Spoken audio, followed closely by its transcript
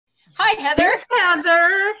Hi, Heather.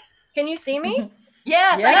 Heather. Can you see me?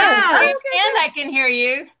 Yes, Yes. I can see you, and I can hear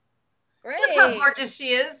you. Great. Look how gorgeous she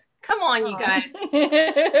is. Come on, you guys. So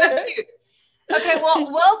Hi. cute. Okay,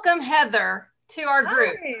 well, welcome, Heather, to our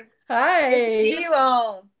group. Hi. Good to see you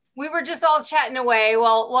all. We were just all chatting away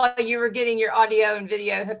while you were getting your audio and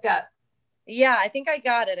video hooked up. Yeah, I think I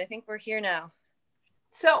got it. I think we're here now.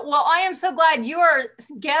 So, well, I am so glad you are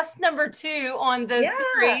guest number 2 on the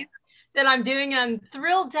series that I'm doing. I'm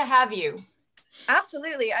thrilled to have you.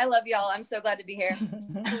 Absolutely. I love y'all. I'm so glad to be here.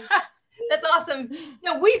 That's awesome. You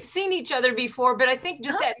know, we've seen each other before, but I think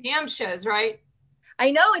just at NAMM shows, right?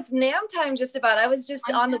 I know it's NAMM time just about. I was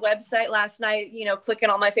just on the website last night, you know, clicking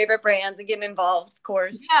all my favorite brands and getting involved, of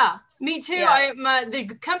course. Yeah, me too. Yeah.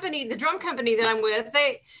 The drum company that I'm with,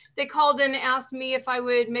 they called and asked me if I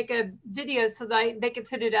would make a video so that they could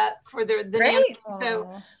put it up for the Great.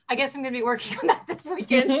 So I guess I'm going to be working on that this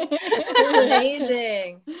weekend.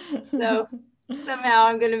 Amazing. So somehow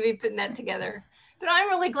I'm going to be putting that together. But I'm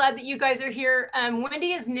really glad that you guys are here.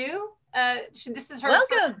 Wendy is new. This is her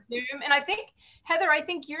first Zoom, and I think Heather,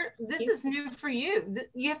 this is new for you.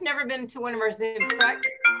 You have never been to one of our Zooms, correct?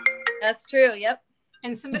 That's true. Yep.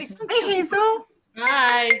 And somebody's Hey, Hazel.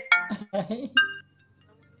 Hi.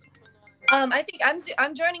 I think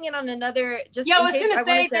I'm joining in on another. Just I was going to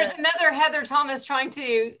say there's another Heather Thomas trying to.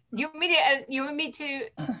 Do you want me to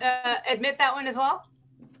admit that one as well?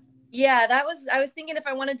 Yeah, I was thinking if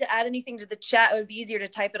I wanted to add anything to the chat, it would be easier to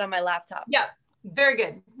type it on my laptop. Yeah, very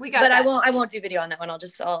good. We got. But that. I won't do video on that one. I'll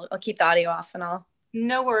keep the audio off and all.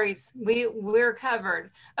 No worries. We're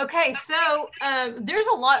covered. Okay, so there's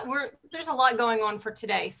a lot going on for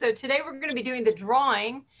today. So today we're going to be doing the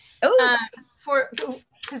drawing.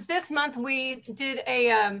 Because this month we did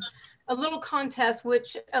a little contest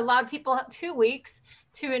which allowed people 2 weeks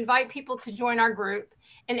to invite people to join our group.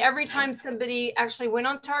 And every time somebody actually went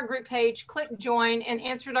onto our group page, clicked join, and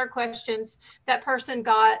answered our questions, that person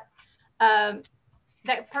got an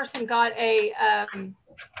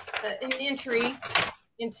entry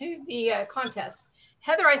into the contest.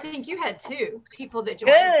 Heather, I think you had 2 people that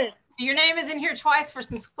joined. Good. So your name is in here twice for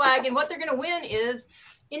some swag, and what they're going to win is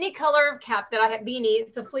any color of cap that I have beanie.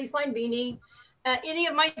 It's a fleece line beanie. Any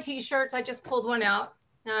of my t-shirts, I just pulled one out,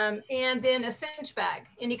 and then a cinch bag.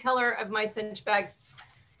 Any color of my cinch bags.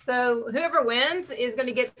 So whoever wins is going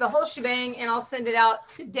to get the whole shebang, and I'll send it out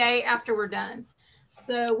today after we're done.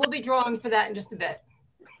 So we'll be drawing for that in just a bit.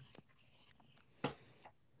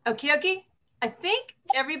 Okie dokie. I think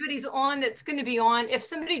everybody's on that's going to be on. If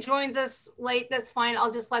somebody joins us late, that's fine. I'll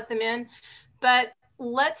just let them in. But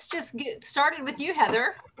let's just get started with you,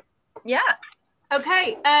 Heather. Yeah.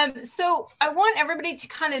 Okay. So I want everybody to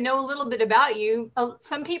kind of know a little bit about you.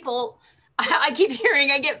 Some people, I keep hearing,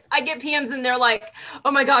 I get PMs and they're like, oh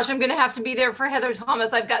my gosh, I'm going to have to be there for Heather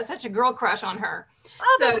Thomas. I've got such a girl crush on her.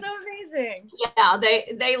 Oh, that's so amazing. Yeah,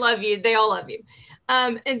 they love you. They all love you.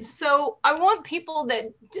 And so I want people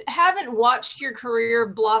that haven't watched your career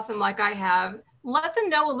blossom like I have, let them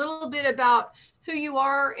know a little bit about who you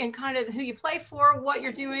are and kind of who you play for, what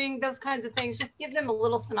you're doing, those kinds of things. Just give them a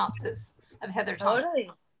little synopsis of Heather Thomas. Totally.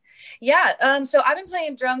 Yeah. So I've been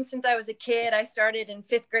playing drums since I was a kid. I started in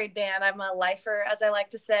 5th grade band. I'm a lifer, as I like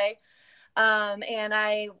to say. And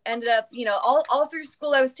I ended up, you know, all through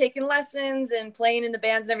school, I was taking lessons and playing in the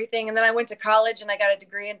bands and everything. And then I went to college and I got a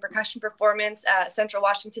degree in percussion performance at Central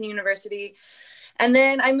Washington University. And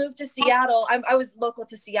then I moved to Seattle. I was local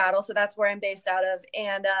to Seattle, so that's where I'm based out of.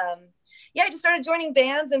 And I just started joining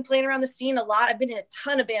bands and playing around the scene a lot. I've been in a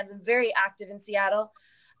ton of bands. I'm very active in Seattle.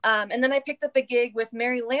 And then I picked up a gig with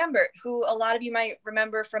Mary Lambert, who a lot of you might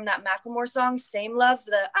remember from that Macklemore song, Same Love,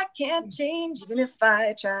 the I can't change even if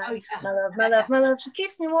I try. Oh, yeah. My love, my love, my love, she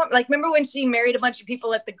keeps me warm. Like, remember when she married a bunch of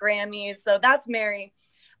people at the Grammys? So that's Mary.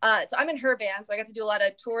 So I'm in her band. So I got to do a lot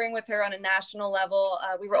of touring with her on a national level.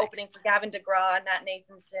 We were opening for Gavin DeGraw and Nat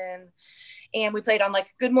Nathanson. And we played on like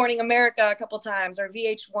Good Morning America a couple times, or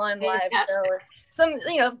VH1 live show. Some,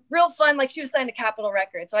 you know, real fun. Like, she was signed to Capitol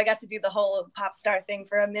Records. So I got to do the whole pop star thing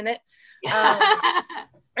for a minute.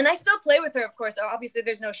 And I still play with her, of course. Obviously,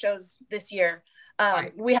 there's no shows this year.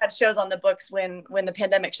 We had shows on the books when the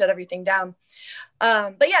pandemic shut everything down.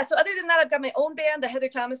 But yeah, so other than that, I've got my own band, the Heather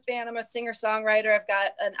Thomas Band. I'm a singer-songwriter. I've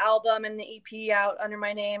got an album and an EP out under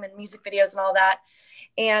my name and music videos and all that.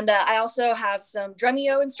 And I also have some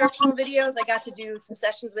Drumeo instructional videos. I got to do some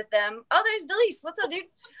sessions with them. Oh, there's Delise. What's up, dude?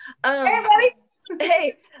 Hey, buddy.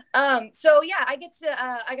 Hey, so yeah, I get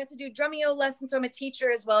to do Drumeo lessons. So I'm a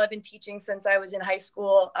teacher as well. I've been teaching since I was in high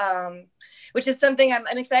school, which is something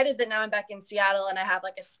I'm excited that now I'm back in Seattle and I have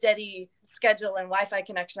like a steady schedule and Wi-Fi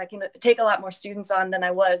connection. I can take a lot more students on than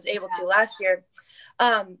I was able to last year.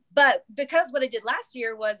 But because what I did last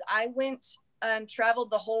year was I went and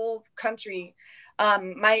traveled the whole country.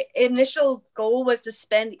 My initial goal was to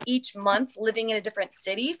spend each month living in a different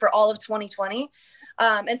city for all of 2020.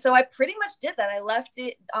 And so I pretty much did that. I left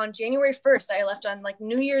it on January 1st. I left on like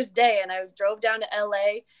New Year's Day and I drove down to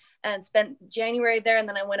LA and spent January there. And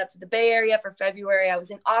then I went up to the Bay Area for February. I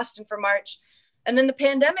was in Austin for March. And then the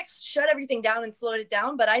pandemic shut everything down and slowed it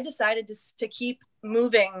down. But I decided to keep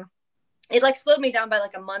moving. It like slowed me down by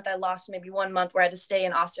like a month. I lost maybe 1 month where I had to stay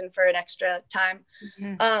in Austin for an extra time.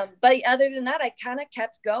 But other than that, I kind of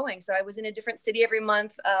kept going. So I was in a different city every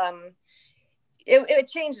month. It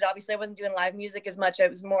changed. Obviously I wasn't doing live music as much. It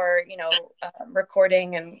was more,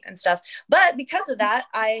 recording and stuff. But because of that,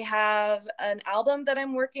 I have an album that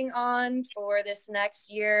I'm working on for this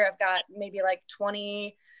next year. I've got like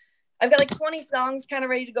 20 songs kind of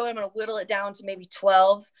ready to go. I'm going to whittle it down to maybe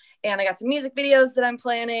 12. And I got some music videos that I'm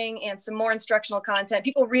planning and some more instructional content.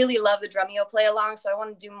 People really love the Drumeo play along. So I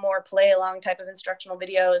want to do more play along type of instructional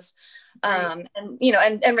videos, and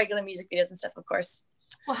regular music videos and stuff, of course.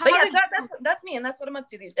 Well, that's me, and that's what I'm up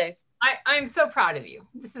to these days. I'm so proud of you.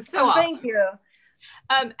 This is so awesome. Thank you.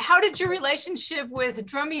 How did your relationship with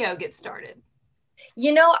Drumeo get started?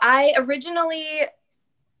 I originally,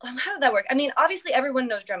 how did that work? I mean, obviously everyone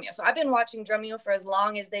knows Drumeo. So I've been watching Drumeo for as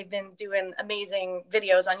long as they've been doing amazing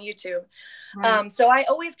videos on YouTube. Right. So I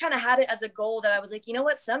always kind of had it as a goal that I was like, you know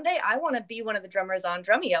what, someday I want to be one of the drummers on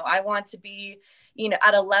Drumeo. I want to be,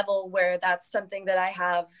 at a level where that's something that I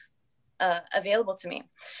have available to me.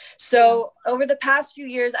 So over the past few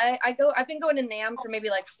years, I've been going to NAMM for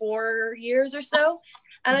maybe like 4 years or so.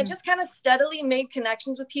 And I just kind of steadily made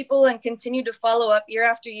connections with people and continued to follow up year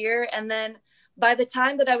after year. And then by the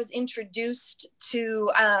time that I was introduced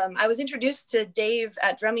to Dave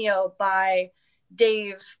at Drumeo by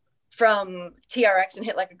Dave from TRX and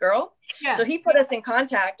Hit Like a Girl. Yeah. So he put us in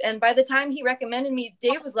contact. And by the time he recommended me,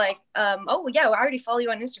 Dave was like, oh yeah, I already follow you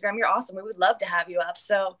on Instagram. You're awesome. We would love to have you up.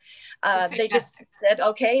 So they just said,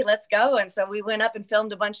 okay, let's go. And so we went up and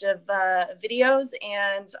filmed a bunch of videos,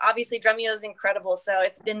 and obviously Drumeo is incredible. So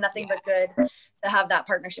it's been nothing but good to have that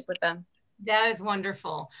partnership with them. That is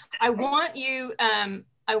wonderful. I want you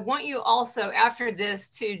also after this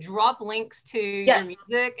to drop links to your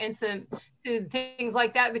music and to things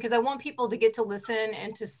like that, because I want people to get to listen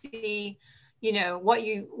and to see, what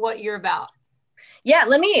you're about. Yeah,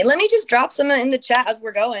 let me just drop some in the chat as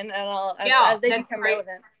we're going, and as they become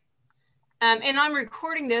relevant. And I'm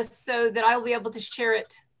recording this so that I will be able to share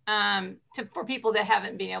it for people that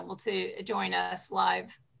haven't been able to join us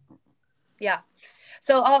live. Yeah.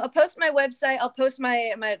 So I'll post my website. I'll post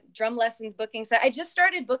my drum lessons booking site. I just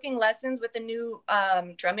started booking lessons with the new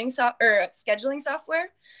scheduling software,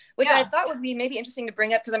 which I thought would be maybe interesting to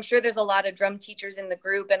bring up, because I'm sure there's a lot of drum teachers in the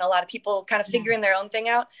group and a lot of people kind of figuring their own thing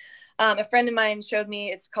out. A friend of mine showed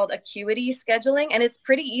me, it's called Acuity Scheduling, and it's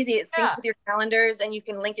pretty easy. It syncs with your calendars and you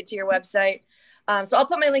can link it to your website. So I'll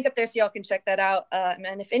put my link up there so y'all can check that out.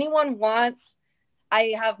 And if anyone wants,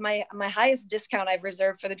 I have my highest discount I've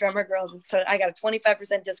reserved for the Drummer Girls. So I got a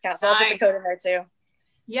 25% discount. So I'll put the code in there too.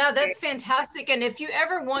 Yeah, that's fantastic. And if you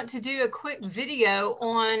ever want to do a quick video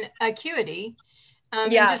on Acuity,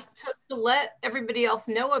 just to let everybody else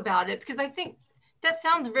know about it, because I think that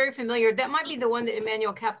sounds very familiar. That might be the one that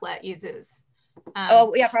Emmanuel Caplet uses.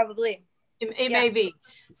 Oh yeah, probably. It may be.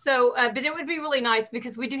 So, but it would be really nice,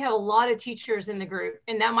 because we do have a lot of teachers in the group,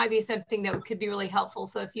 and that might be something that could be really helpful.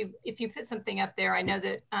 So if you put something up there, I know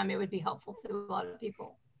that it would be helpful to a lot of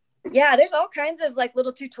people. Yeah, there's all kinds of like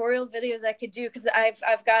little tutorial videos I could do, because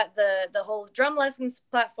I've got the whole drum lessons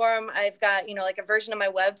platform. I've got like a version of my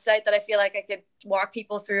website that I feel like I could walk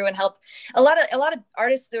people through and help a lot of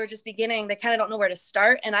artists that are just beginning. They kind of don't know where to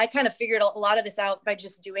start, and I kind of figured a lot of this out by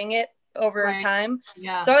just doing it over time.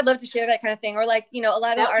 Yeah. So I'd love to share that kind of thing. Or like, a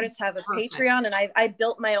lot of artists have a Patreon, and I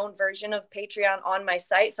built my own version of Patreon on my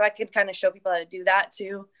site, so I could kind of show people how to do that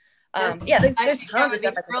too. There's tons of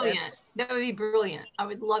stuff I could share. That would be brilliant. I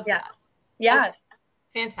would love that. Yeah. Okay.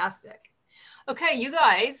 Fantastic. Okay, you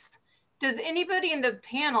guys, does anybody in the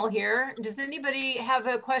panel here, does anybody have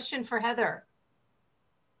a question for Heather?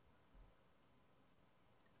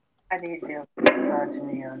 I need to massage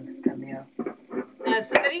me on Drumeo.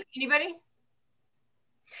 Anybody?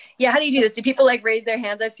 Yeah, how do you do this? Do people like raise their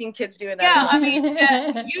hands? I've seen kids doing that. Yeah, I mean,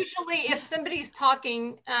 usually if somebody's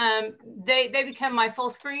talking, they become my full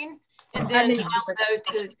screen, And then I'll know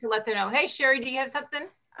to let them know. Hey, Sherry, do you have something?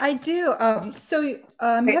 I do.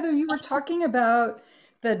 Heather, you were talking about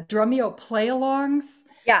the Drumeo play-alongs.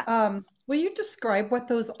 Yeah. Will you describe what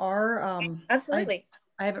those are? Absolutely.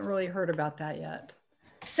 I haven't really heard about that yet.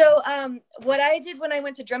 So what I did when I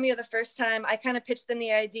went to Drumeo the first time, I kind of pitched them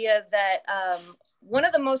the idea that one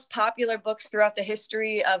of the most popular books throughout the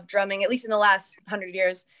history of drumming, at least in the last 100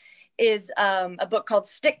 years, is a book called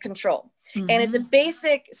Stick Control. And it's a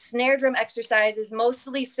basic snare drum exercises,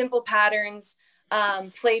 mostly simple patterns,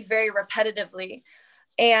 played very repetitively.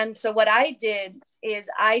 And so what I did is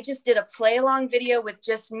I just did a play along video with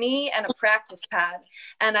just me and a practice pad.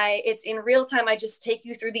 And it's in real time. I just take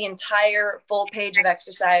you through the entire full page of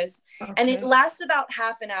exercise. Okay. And it lasts about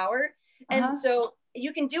half an hour. And so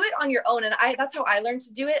you can do it on your own. And that's how I learned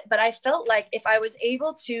to do it. But I felt like if I was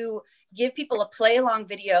able to give people a play along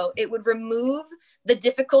video, it would remove the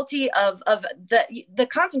difficulty of the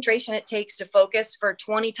concentration it takes to focus for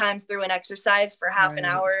 20 times through an exercise for half an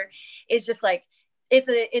hour is just like,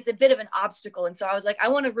 it's a bit of an obstacle. And so I was like, I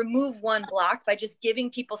want to remove one block by just giving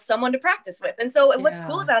people someone to practice with. And so what's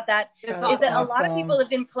cool about that is that a lot of people have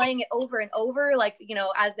been playing it over and over, like, you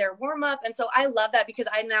know, as their warm up. And so I love that because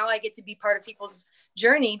I get to be part of people's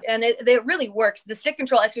journey, and it really works. The stick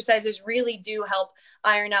control exercises really do help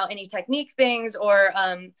iron out any technique things or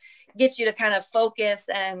get you to kind of focus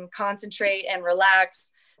and concentrate and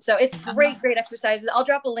relax. So it's great exercises. I'll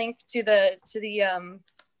drop a link to the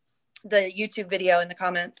YouTube video in the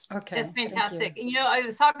comments. Okay. That's fantastic. You know, I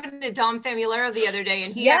was talking to Dom Famulero the other day,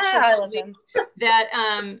 and he actually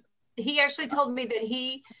told me that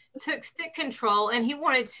he took stick control and he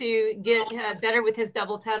wanted to get better with his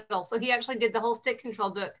double pedal. So he actually did the whole stick control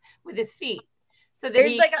book with his feet. So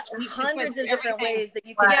there's like hundreds of different ways that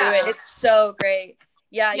you can do it. It's so great.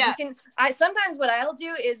 Yeah, you can. Sometimes what I'll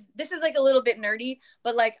do is, this is like a little bit nerdy,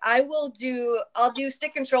 but like I'll do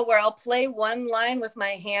stick control where I'll play one line with my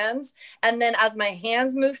hands, and then as my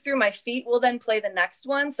hands move through, my feet will then play the next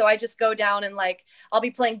one. So I just go down and like I'll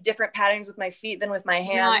be playing different patterns with my feet than with my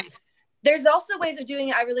hands. Nice. There's also ways of doing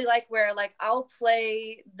it I really like where like I'll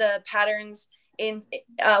play the patterns in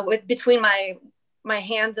between my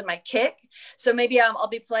hands and my kick. So maybe I'll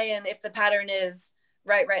be playing, if the pattern is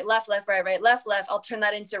right, left, right, left. I'll turn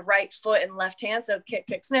that into right foot and left hand. So kick,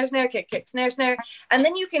 snare, kick, snare. And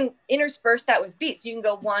then you can intersperse that with beats. You can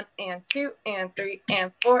go 1 and 2 and 3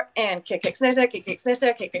 and 4 and kick, snare, kick,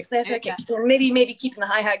 snare, kick, snare, kick. Or maybe keeping the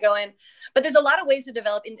hi-hat going. But there's a lot of ways to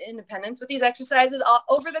develop independence with these exercises.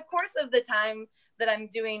 Over the course of the time that I'm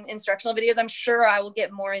doing instructional videos, I'm sure I will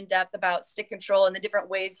get more in depth about stick control and the different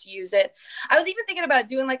ways to use it. I was even thinking about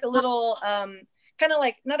doing like a little kind of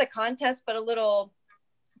like, not a contest, but a little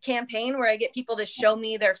campaign where I get people to show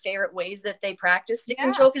me their favorite ways that they practice stick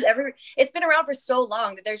control, because it's been around for so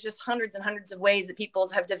long that there's just hundreds and hundreds of ways that people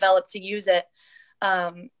have developed to use it.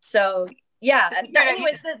 So yeah,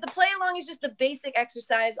 anyways, the play along is just the basic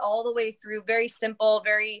exercise all the way through, very simple,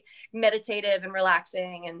 very meditative and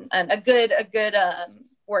relaxing, and a good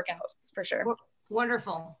workout for sure.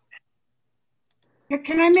 Wonderful.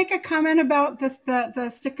 Can I make a comment about this, the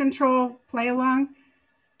stick control play along?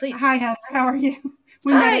 Please. Hi, Heather. How are you?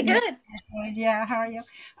 Hi, good. Yeah, how are you?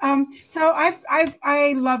 So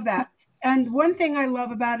I love that. And one thing I love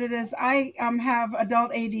about it is I have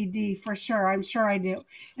adult ADD for sure. I'm sure I do.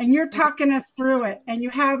 And you're talking us through it, and you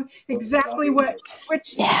have exactly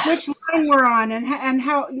which line we're on, and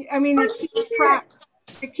how. I mean,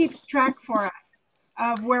 it keeps track for us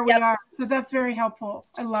of where we are. So that's very helpful.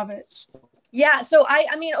 I love it. Yeah, so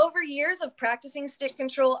I mean, over years of practicing stick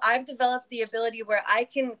control, I've developed the ability where I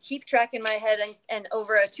can keep track in my head, and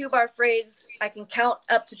over a 2-bar phrase, I can count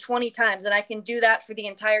up to 20 times, and I can do that for the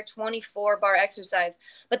entire 24-bar exercise.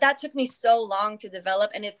 But that took me so long to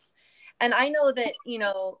develop, and I know that, you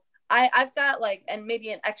know, I've got like, and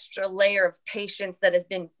maybe an extra layer of patience that has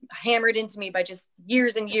been hammered into me by just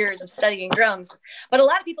years and years of studying drums. But a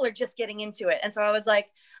lot of people are just getting into it. And so I was like,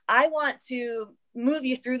 I want to move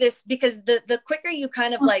you through this, because the quicker you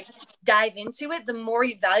kind of like dive into it, the more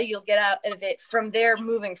value you'll get out of it from there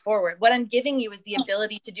moving forward. What I'm giving you is the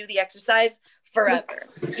ability to do the exercise forever.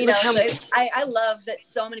 You know, so I love that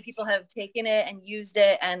so many people have taken it and used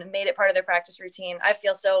it and made it part of their practice routine. I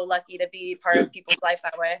feel so lucky to be part of people's life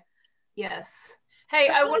that way. Yes. Hey,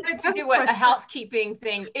 I wanted to do a housekeeping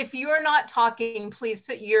thing. If you're not talking, please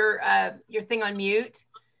put your thing on mute.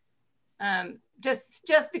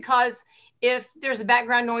 Just because if there's a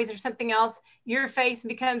background noise or something else, your face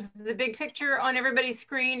becomes the big picture on everybody's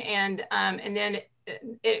screen, and then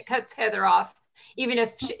it cuts Heather off. even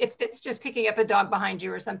if it's just picking up a dog behind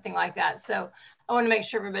you or something like that. So I want to make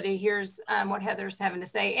sure everybody hears what Heather's having to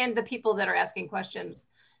say, and the people that are asking questions.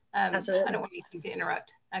 Absolutely. I don't want anything to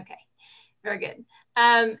interrupt. Okay, very good.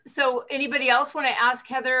 So anybody else want to ask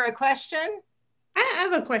Heather a question? I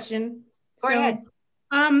have a question. Go ahead.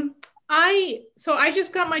 So I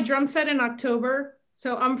just got my drum set in October,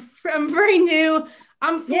 so I'm very new.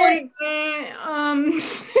 I'm 40, so I'm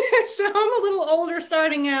a little older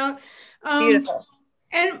starting out. Beautiful.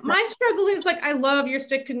 And my struggle is like, I love your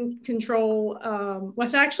stick control.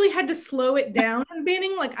 Wes actually had to slow it down in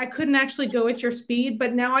banning. Like I couldn't actually go at your speed,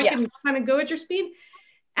 but now I can kind of go at your speed.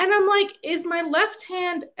 And I'm like, is my left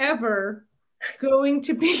hand ever going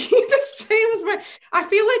to be the same as I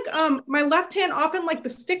feel like my left hand often, like the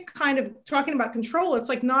stick kind of talking about control, it's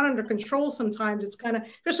like not under control sometimes. It's kind of,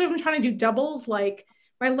 especially if I'm trying to do doubles, like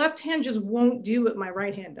my left hand just won't do what my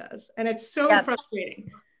right hand does. And it's so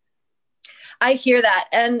frustrating. I hear that,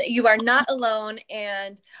 and you are not alone.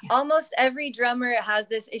 And almost every drummer has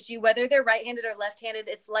this issue, whether they're right-handed or left-handed.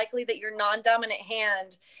 It's likely that your non-dominant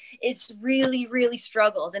hand, it's really, really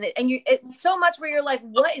struggles, and it's so much where you're like,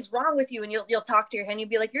 "What is wrong with you?" And you'll talk to your hand, you'll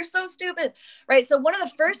be like, "You're so stupid," right? So one of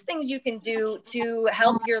the first things you can do to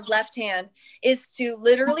help your left hand is to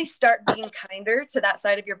literally start being kinder to that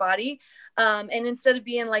side of your body, and instead of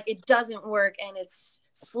being like, "It doesn't work," and it's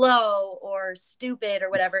slow or stupid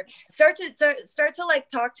or whatever, start to like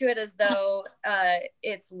talk to it as though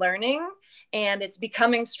it's learning and it's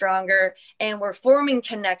becoming stronger, and we're forming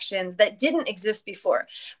connections that didn't exist before.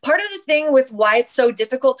 Part of the thing with why it's so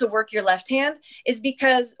difficult to work your left hand is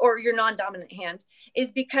because, or your non-dominant hand,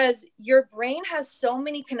 is because your brain has so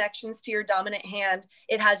many connections to your dominant hand.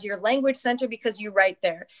 It has your language center because you write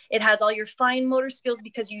there. It has all your fine motor skills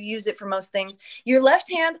because you use it for most things. Your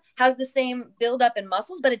left hand has the same buildup in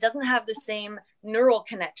muscles, but it doesn't have the same neural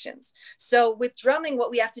connections. So with drumming, what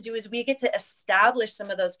we have to do is we get to establish some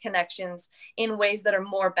of those connections in ways that are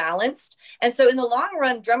more balanced. And so in the long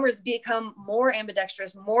run, drummers become more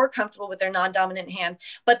ambidextrous, more comfortable with their non-dominant hand,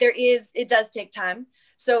 but it does take time.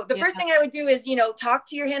 So the first thing I would do is, talk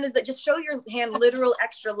to your hand, is that just show your hand literal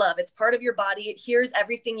extra love. It's part of your body. It hears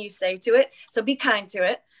everything you say to it. So be kind to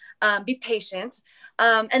it, be patient.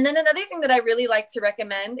 And then another thing that I really like to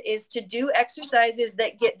recommend is to do exercises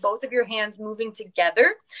that get both of your hands moving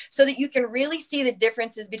together so that you can really see the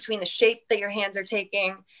differences between the shape that your hands are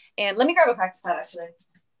taking. And let me grab a practice pad, actually.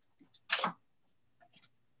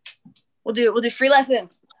 We'll do free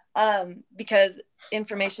lessons because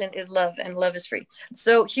information is love and love is free.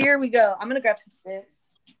 So here we go. I'm going to grab some sticks.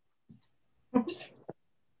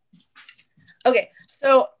 Okay.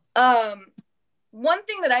 So, one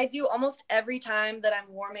thing that I do almost every time that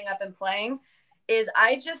I'm warming up and playing is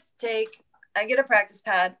I get a practice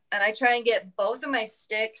pad and I try and get both of my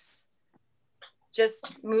sticks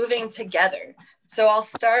just moving together. So I'll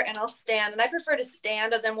start and I'll stand, and I prefer to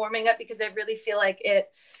stand as I'm warming up because I really feel like it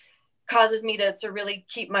causes me to really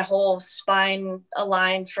keep my whole spine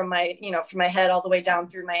aligned from my head all the way down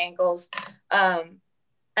through my ankles. And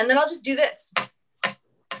then I'll just do this.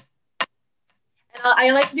 And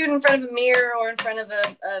I like to do it in front of a mirror or in front of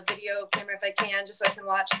a video camera if I can, just so I can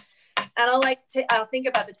watch. And I'll think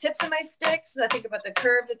about the tips of my sticks. I think about the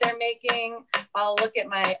curve that they're making. I'll look at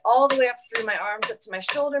all the way up through my arms up to my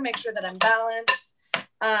shoulder, make sure that I'm balanced.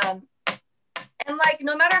 And like,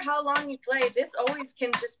 no matter how long you play, this always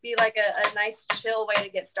can just be like a nice chill way to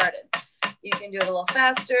get started. You can do it a little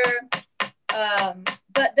faster.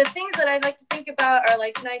 But the things that I like to think about are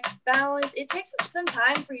like nice balance. It takes some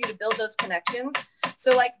time for you to build those connections.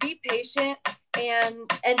 So like, be patient and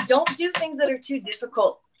don't do things that are too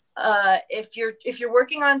difficult. If you're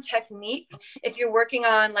working on technique, if you're working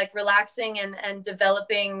on like relaxing and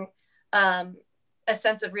developing a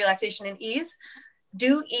sense of relaxation and ease,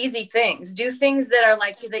 do easy things. Do things that are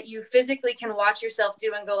like that you physically can watch yourself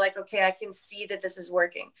do and go like, okay, I can see that this is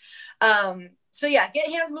working. So yeah, get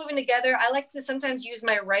hands moving together. I like to sometimes use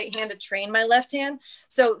my right hand to train my left hand.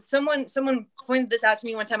 So someone pointed this out to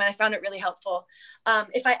me one time and I found it really helpful.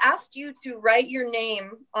 If I asked you to write your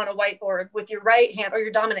name on a whiteboard with your right hand or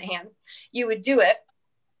your dominant hand, you would do it,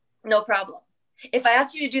 no problem. If I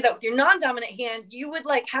asked you to do that with your non-dominant hand, you would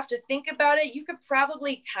like have to think about it. You could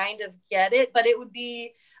probably kind of get it, but it would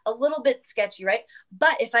be a little bit sketchy, right?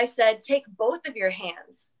 But if I said, take both of your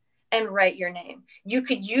hands and write your name, you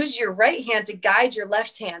could use your right hand to guide your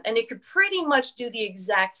left hand, and it could pretty much do the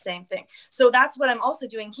exact same thing. So that's what I'm also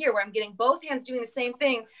doing here, where I'm getting both hands doing the same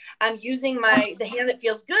thing. I'm using the hand that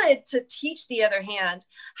feels good to teach the other hand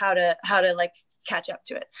how to like catch up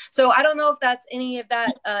to it. So I don't know if any of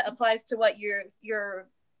that applies to what you're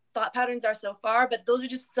thought patterns are so far, but those are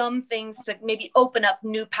just some things to maybe open up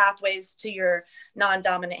new pathways to your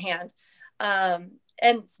non-dominant hand.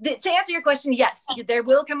 And to answer your question, yes, there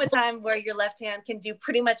will come a time where your left hand can do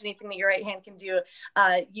pretty much anything that your right hand can do.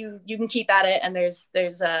 You can keep at it, and there's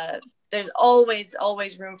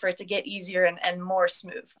always room for it to get easier and more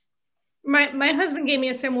smooth. My husband gave me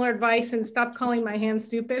a similar advice and stopped calling my hand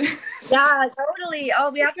stupid. Yeah, totally. Oh,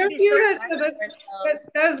 we have to be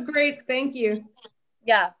that was great. Thank you.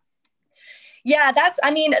 Yeah, that's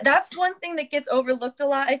one thing that gets overlooked a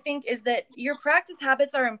lot, I think, is that your practice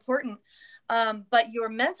habits are important. But your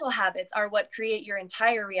mental habits are what create your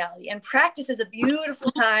entire reality. And practice is a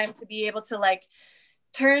beautiful time to be able to like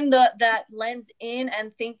turn that lens in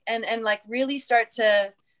and think and like really start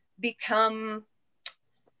to become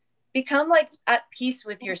like at peace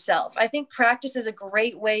with yourself. I think practice is a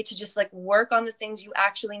great way to just like work on the things you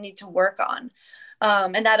actually need to work on.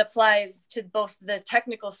 And that applies to both the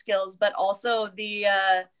technical skills, but also the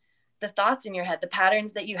thoughts in your head, the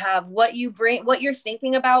patterns that you have, what you're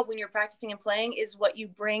thinking about when you're practicing and playing is what you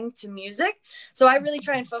bring to music. So I really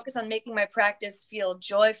try and focus on making my practice feel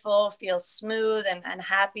joyful, feel smooth and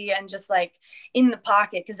happy and just like in the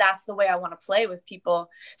pocket, because that's the way I want to play with people.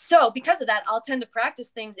 So because of that, I'll tend to practice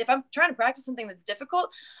things. If I'm trying to practice something that's difficult,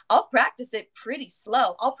 I'll practice it pretty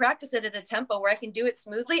slow. I'll practice it at a tempo where I can do it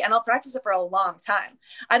smoothly, and I'll practice it for a long time.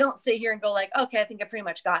 I don't sit here and go like, okay, I think I pretty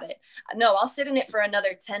much got it. No, I'll sit in it for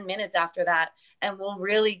another 10 minutes after that, and we'll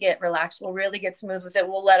really get relaxed. We'll really get smooth with it.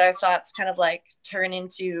 We'll let our thoughts kind of like turn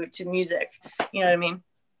into music. You know what I mean?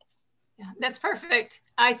 Yeah, that's perfect.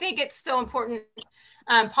 I think it's so important.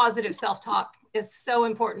 Positive self-talk is so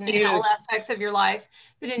important in all aspects of your life,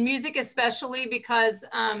 but in music especially, because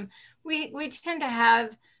we tend to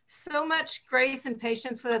have so much grace and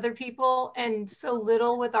patience with other people and so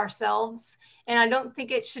little with ourselves. And I don't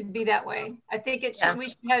think it should be that way. I think we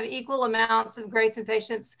should have equal amounts of grace and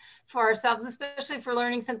patience for ourselves, especially for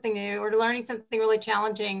learning something new or learning something really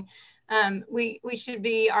challenging. We should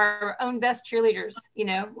be our own best cheerleaders, you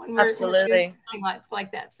know, when we're doing something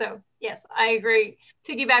like that. So yes, I agree.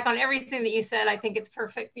 Piggyback on everything that you said. I think it's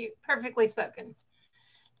perfectly spoken.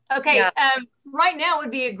 Okay, yeah. Right now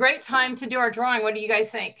would be a great time to do our drawing. What do you guys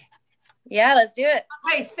think? Yeah, let's do it.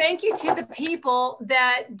 Okay, thank you to the people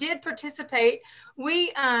that did participate.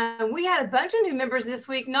 We had a bunch of new members this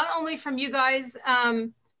week, not only from you guys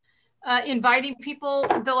inviting people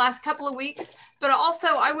the last couple of weeks, but also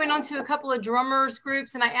I went on to a couple of drummers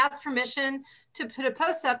groups and I asked permission to put a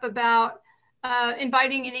post up about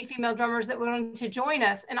inviting any female drummers that wanted to join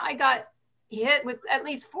us. And I got hit with at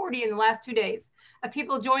least 40 in the last 2 days of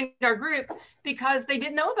people joined our group because they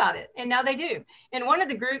didn't know about it. And now they do. And one of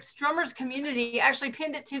the groups, Drummers Community, actually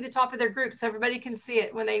pinned it to the top of their group so everybody can see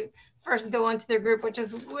it when they first go onto their group, which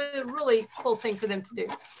is a really cool thing for them to do.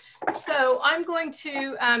 So I'm going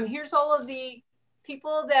to, here's all of the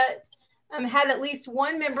people that had at least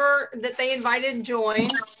one member that they invited join.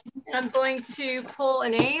 And I'm going to pull a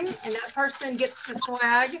name and that person gets the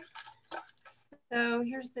swag. So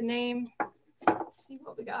here's the name. Let's see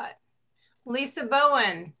what we got. Lisa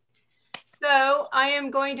Bowen. So I am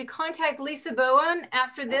going to contact Lisa Bowen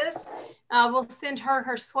after this. We'll send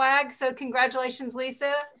her swag. So congratulations,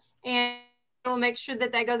 Lisa. And we'll make sure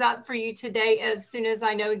that that goes out for you today as soon as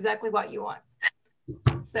I know exactly what you want.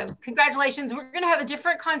 So congratulations. We're going to have a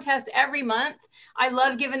different contest every month. I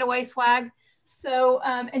love giving away swag. So,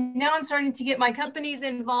 and now I'm starting to get my companies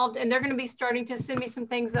involved and they're going to be starting to send me some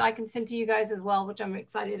things that I can send to you guys as well, which I'm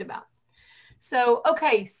excited about. So,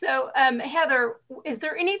 okay. So, Heather, is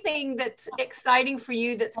there anything that's exciting for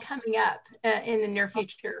you that's coming up in the near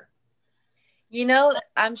future? You know,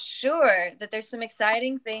 I'm sure that there's some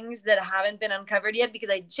exciting things that haven't been uncovered yet because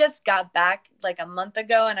I just got back like a month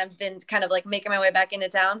ago and I've been kind of like making my way back into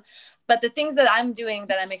town. But the things that I'm doing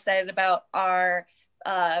that I'm excited about are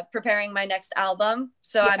preparing my next album.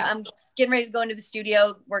 So yeah. I'm getting ready to go into the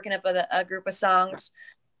studio, working up a group of songs.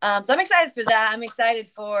 So I'm excited for that. I'm excited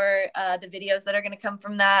for the videos that are going to come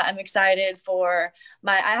from that. I'm excited for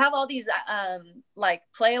I have all these like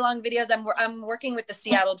play along videos. I'm working with the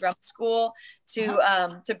Seattle Drum School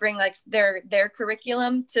to bring like their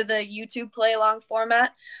curriculum to the YouTube play along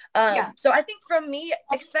format. So I think from me,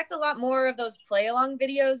 expect a lot more of those play along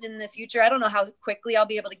videos in the future. I don't know how quickly I'll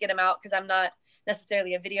be able to get them out because I'm not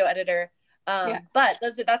necessarily a video editor. But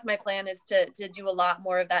that's my plan, is to do a lot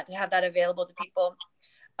more of that, to have that available to people.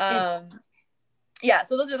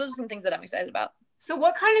 So those are some things that I'm excited about. So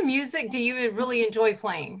what kind of music do you really enjoy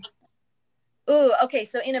playing? Ooh, okay.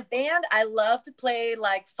 So in a band, I love to play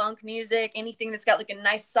like funk music, anything that's got like a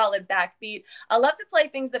nice solid backbeat. I love to play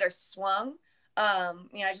things that are swung. You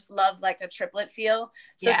know, I just love like a triplet feel.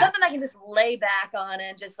 So something I can just lay back on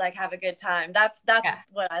and just like have a good time. That's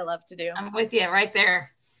what I love to do. I'm with you right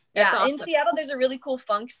there. That's awesome. In Seattle, there's a really cool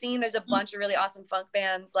funk scene. There's a bunch of really awesome funk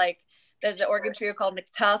bands. Like there's an organ trio called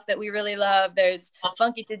McTuff that we really love. There's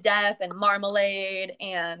Funky to Death and Marmalade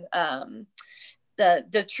and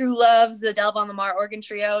the True Loves, the Delve on the Mar organ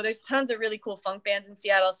trio. There's tons of really cool funk bands in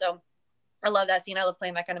Seattle. So I love that scene. I love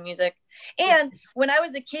playing that kind of music. And when I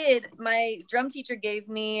was a kid, my drum teacher gave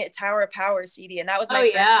me a Tower of Power CD. And that was my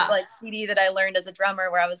first like CD that I learned as a drummer,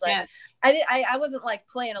 where I was like, I wasn't like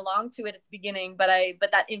playing along to it at the beginning, but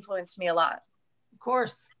that influenced me a lot. Of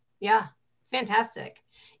course. Yeah. Fantastic.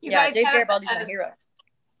 You yeah, guys Dave Garibaldi's my hero.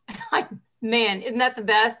 Man, isn't that the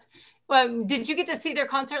best? Well, did you get to see their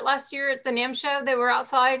concert last year at the NAMM show? They were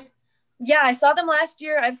outside. Yeah, I saw them last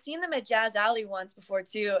year. I've seen them at Jazz Alley once before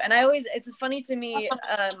too. And it's funny to me,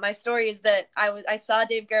 my story is that I saw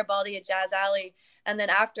Dave Garibaldi at Jazz Alley. And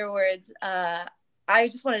then afterwards, I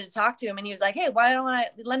just wanted to talk to him. And he was like, hey,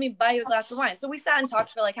 let me buy you a glass of wine. So we sat and talked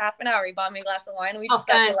for like half an hour. He bought me a glass of wine and we just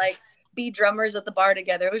got to like be drummers at the bar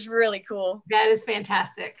together. It was really cool. That is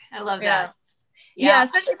fantastic. I love that. Yeah,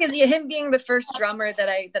 especially because him being the first drummer that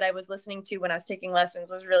I was listening to when I was taking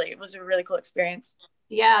lessons was a really cool experience.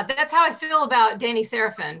 Yeah, that's how I feel about Danny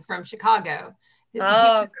Seraphin from Chicago. He's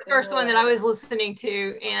the first one that I was listening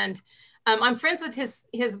to, and I'm friends with his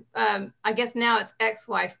I guess now it's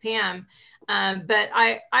ex-wife Pam, but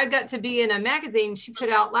I got to be in a magazine she put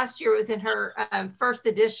out last year. It was in her first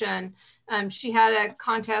edition. She had a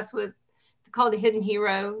contest called the Hidden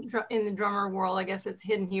Hero in the drummer world. I guess it's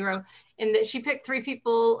Hidden Hero, and that she picked 3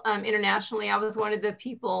 people internationally. I was one of the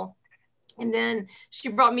people. And then she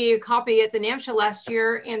brought me a copy at the NAMM show last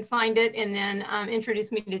year and signed it, and then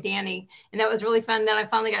introduced me to Danny. And that was really fun. Then I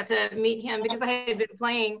finally got to meet him because I had been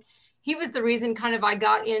playing. He was the reason kind of I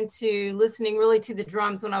got into listening really to the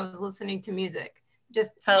drums when I was listening to music.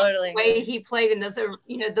 Just the way he played in those,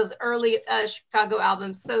 those early Chicago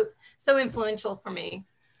albums. So influential for me.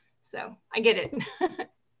 So I get it.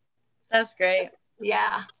 That's great.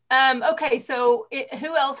 Yeah. Okay. So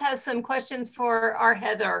who else has some questions for our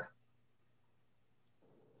Heather?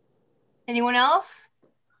 Anyone else?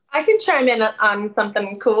 I can chime in on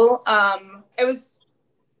something cool. Can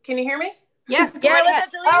you hear me? Yes. Yeah. What's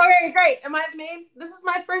up, Delise? Oh, okay, great. This is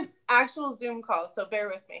my first actual Zoom call, so bear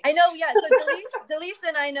with me. I know. Yeah. So Delise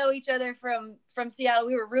and I know each other from Seattle.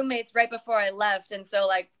 We were roommates right before I left, and so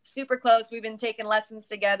like super close. We've been taking lessons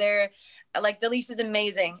together. Like Delise is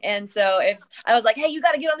amazing, and so I was like, hey, you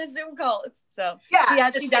got to get on this Zoom call. So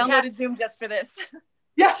she downloaded Zoom just for this.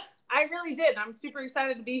 Yeah. I really did. I'm super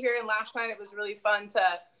excited to be here. And last night it was really fun to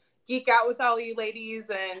geek out with all you ladies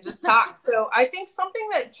and just talk. So I think something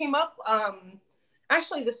that came up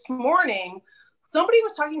actually this morning, somebody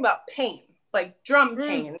was talking about pain, like drum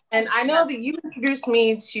pain. And I know that you introduced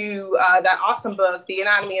me to that awesome book, The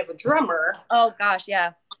Anatomy of a Drummer. Oh gosh,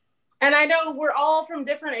 yeah. And I know we're all from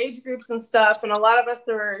different age groups and stuff. And a lot of us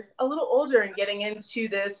are a little older and getting into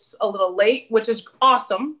this a little late, which is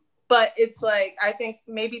awesome. But it's like, I think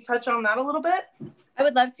maybe touch on that a little bit. I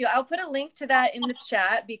would love to. I'll put a link to that in the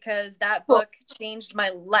chat because that book changed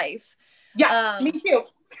my life. Yeah, me too.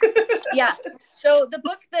 Yeah. So the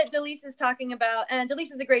book that Delise is talking about, and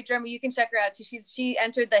Delise is a great drummer. You can check her out too. She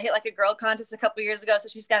entered the Hit Like a Girl contest a couple years ago. So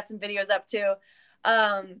she's got some videos up too.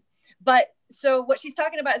 But so what she's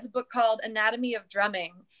talking about is a book called Anatomy of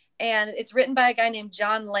Drumming. And it's written by a guy named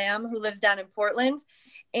John Lamb who lives down in Portland.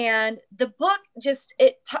 And the book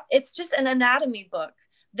it's just an anatomy book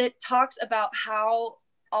that talks about how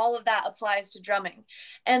all of that applies to drumming.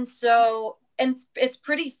 And so, and it's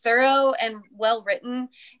pretty thorough and well written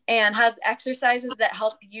and has exercises that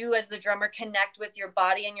help you as the drummer connect with your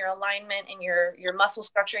body and your alignment and your muscle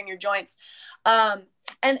structure and your joints. And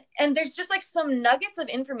there's just like some nuggets of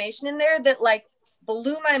information in there that like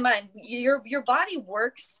blew my mind. Your body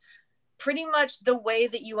works pretty much the way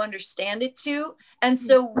that you understand it to. And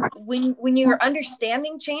so when your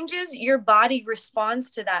understanding changes, your body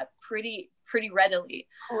responds to that pretty readily.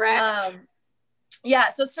 Correct. Yeah.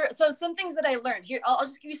 So some things that I learned here, I'll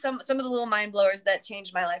just give you some of the little mind blowers that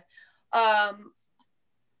changed my life. I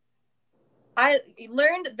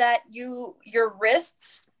learned that your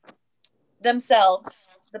wrists themselves,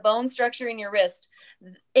 the bone structure in your wrist,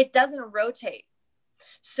 it doesn't rotate.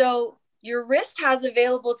 So your wrist has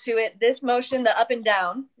available to it this motion, the up and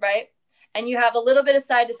down, right? And you have a little bit of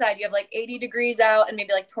side to side. You have like 80 degrees out and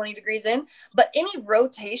maybe like 20 degrees in. But any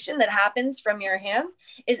rotation that happens from your hands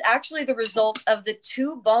is actually the result of the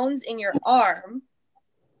 2 bones in your arm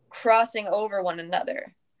crossing over one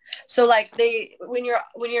another. So like when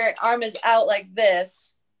your arm is out like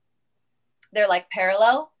this, they're like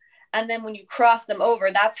parallel. And then when you cross them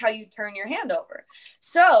over, that's how you turn your hand over.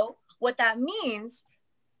 So what that means,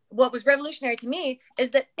 what was revolutionary to me,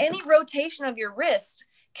 is that any rotation of your wrist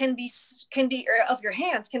can be or of your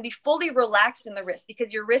hands can be fully relaxed in the wrist,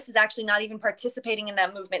 because your wrist is actually not even participating in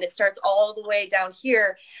that movement. It starts all the way down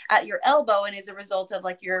here at your elbow and is a result of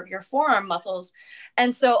like your forearm muscles.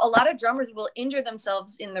 And so a lot of drummers will injure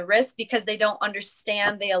themselves in the wrist because they don't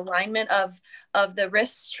understand the alignment of the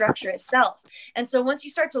wrist structure itself. And so once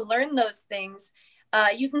you start to learn those things,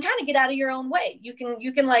 you can kind of get out of your own way. You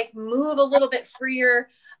can like move a little bit freer.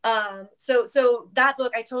 So that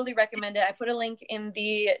book, I totally recommend it. I put a link in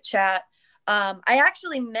the chat. I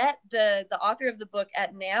actually met the author of the book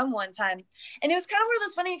at NAMM one time, and it was kind of one of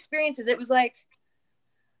those funny experiences. It was like,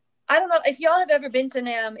 I don't know if y'all have ever been to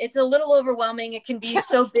NAMM. It's a little overwhelming. It can be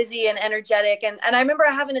so busy and energetic. And I remember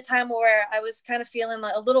having a time where I was kind of feeling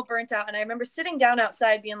like a little burnt out. And I remember sitting down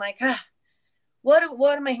outside being like, what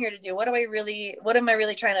am I here to do? What am I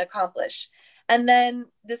really trying to accomplish? And then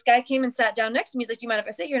this guy came and sat down next to me. He's like, do you mind if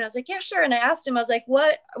I sit here? And I was like, yeah, sure. And I asked him, I was like,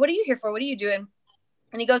 what are you here for? What are you doing?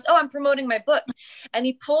 And he goes, oh, I'm promoting my book. And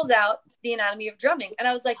he pulls out The Anatomy of Drumming. And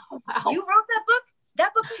I was like, wow. You wrote that book?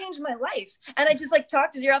 That book changed my life. And I just like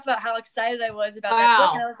talked his ear off about how excited I was about that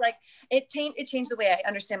book. And I was like, it changed the way I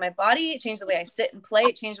understand my body. It changed the way I sit and play.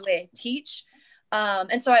 It changed the way I teach.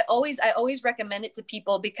 And so I always recommend it to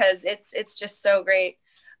people because it's just so great.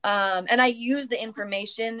 And I use the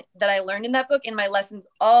information that I learned in that book in my lessons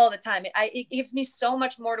all the time. It gives me so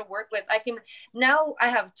much more to work with. Now I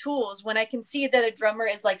have tools. When I can see that a drummer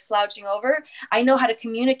is like slouching over, I know how to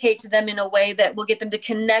communicate to them in a way that will get them to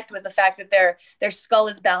connect with the fact that their skull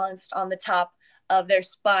is balanced on the top of their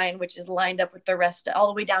spine, which is lined up with the rest, all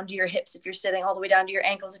the way down to your hips if you're sitting, all the way down to your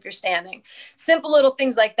ankles if you're standing. Simple little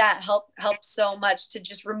things like that help so much to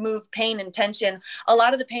just remove pain and tension. A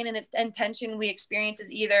lot of the pain and tension we experience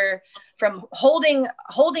is either from holding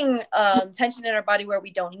tension in our body where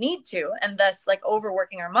we don't need to, and thus like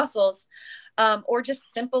overworking our muscles, or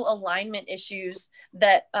just simple alignment issues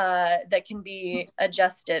that can be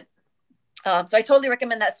adjusted. So I totally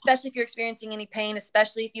recommend that, especially if you're experiencing any pain,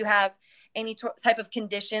 especially if you have any type of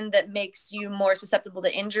condition that makes you more susceptible to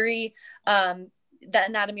injury. The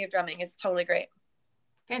Anatomy of Drumming is totally great.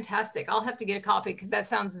 Fantastic. I'll have to get a copy because that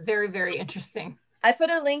sounds very, very interesting. I put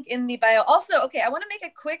a link in the bio. Also, okay, I want to make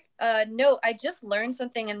a quick note. I just learned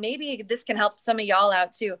something, and maybe this can help some of y'all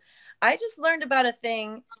out too. I just learned about a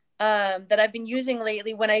thing that I've been using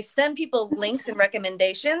lately when I send people links and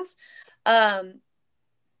recommendations.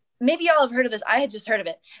 Maybe y'all have heard of this. I had just heard of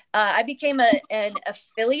it. I became an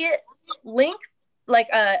affiliate link, like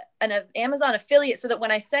an Amazon affiliate, so that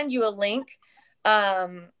when I send you a link,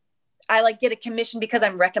 I like get a commission because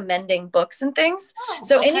I'm recommending books and things.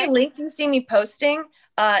 So okay. Any link you see me posting,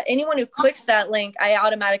 anyone who clicks that link, I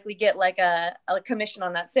automatically get like a commission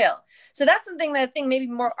on that sale. So that's something that I think maybe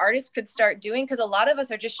more artists could start doing, because a lot of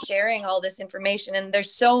us are just sharing all this information, and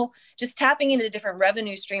there's just tapping into different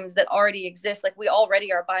revenue streams that already exist. Like we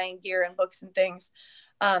already are buying gear and books and things.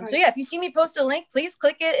 So yeah, if you see me post a link, please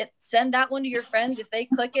click it, send that one to your friends. If they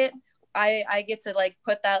click it, I get to like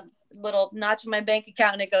put that little notch in my bank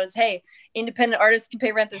account, and it goes, hey, independent artists can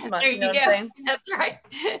pay rent this month. You know what I'm saying? That's right.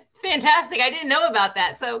 Fantastic. I didn't know about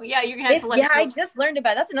that. So yeah, you're gonna have to let me know. I just learned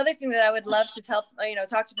about it. That's another thing that I would love to talk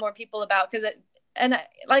to more people about, because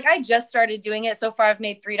I just started doing it. So far I've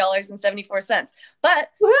made $3.74, but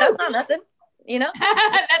woo-hoo! That's not nothing,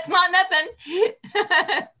 That's not nothing.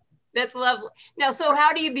 That's lovely. Now, so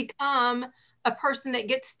how do you become a person that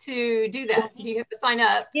gets to do that? Do you have to sign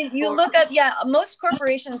up? You look up, most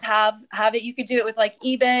corporations have it. You could do it with like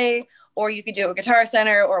eBay, or you could do it with Guitar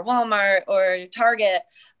Center or Walmart or Target.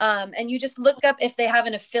 And you just look up if they have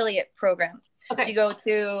an affiliate program. Okay.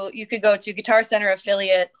 So you could go to Guitar Center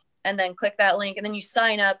affiliate and then click that link, and then you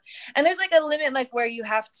sign up. And there's like a limit, like where you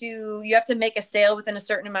have to make a sale within a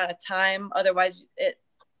certain amount of time. Otherwise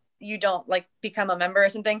you don't like become a member or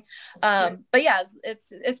something. But yeah,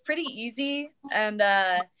 it's pretty easy. And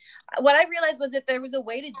what I realized was that there was a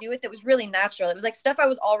way to do it that was really natural. It was like stuff I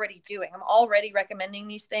was already doing. I'm already recommending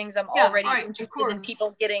these things. I'm already interested in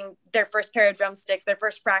people getting their first pair of drumsticks, their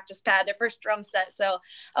first practice pad, their first drum set. So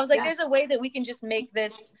I was like, there's a way that we can just make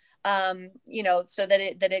this, so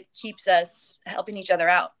that it keeps us helping each other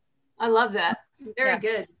out. I love that. Very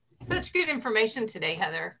good. Such good information today,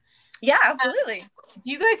 Heather. Yeah, absolutely.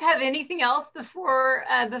 Do you guys have anything else before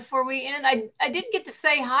we end? I did get to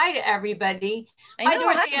say hi to everybody. Hi,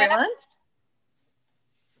 Dorothea. Hi, everyone.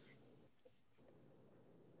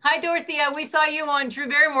 Hi, Dorothea. We saw you on Drew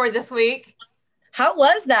Barrymore this week. How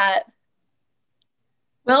was that?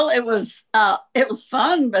 Well, it was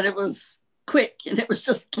fun, but it was quick, and it was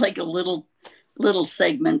just like a little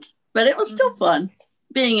segment, but it was still fun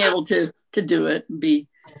being able to do it and be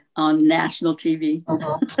on national TV.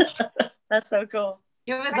 That's so cool.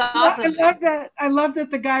 It was awesome. I love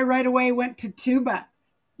that the guy right away went to tuba.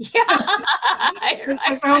 Yeah. Like,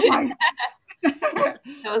 oh my. That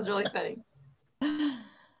was really funny. I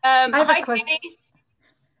have hi, a question.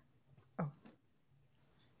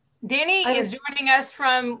 Danny is joining us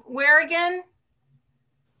from where again?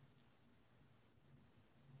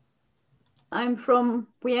 I'm from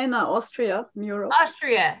Vienna, Austria, Europe.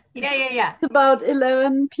 Austria. Yeah. It's about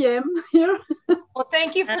 11 p.m. here. Well,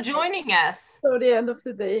 thank you for joining us. So the end of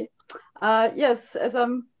the day. Yes, as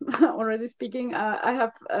I'm already speaking, I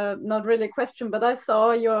have not really a question, but I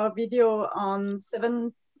saw your video on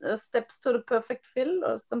 7 steps to the perfect fill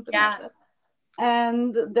or something like that.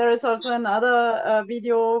 And there is also another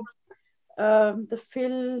video, the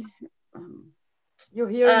fill. You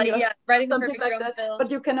hear writing the something perfect like drum that, fill.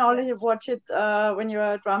 but you can only watch it when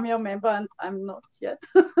you're a Drumeo member, and I'm not yet.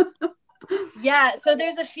 Yeah, so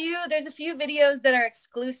there's a few videos that are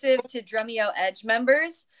exclusive to Drumeo Edge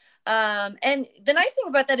members. And the nice thing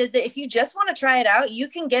about that is that if you just want to try it out, you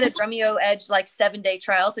can get a Drumeo Edge like 7-day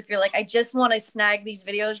trial. So if you're like, I just want to snag these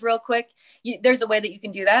videos real quick, there's a way that you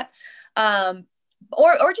can do that.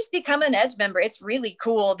 Or just become an Edge member. It's really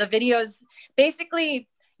cool. The videos basically,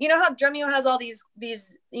 you know how Drumeo has all these,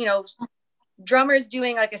 you know, drummers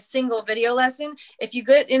doing like a single video lesson. If you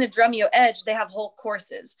get in a Drumeo Edge, they have whole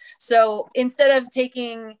courses. So instead of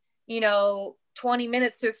taking, you know, 20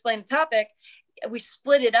 minutes to explain a topic, we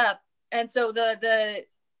split it up. And so the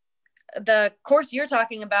course you're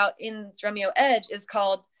talking about in Drumeo Edge is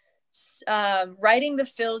called writing the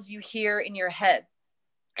fills you hear in your head.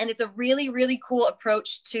 And it's a really, really cool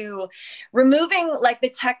approach to removing like the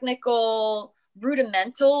technical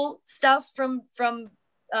rudimental stuff from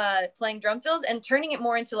playing drum fills and turning it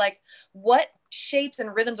more into like, what shapes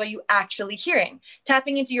and rhythms are you actually hearing?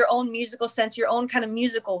 Tapping into your own musical sense, your own kind of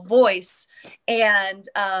musical voice. And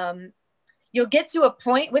you'll get to a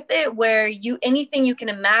point with it where anything you can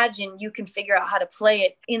imagine, you can figure out how to play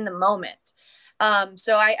it in the moment.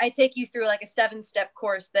 So I take you through like a 7-step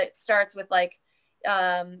course that starts with like,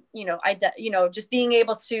 just being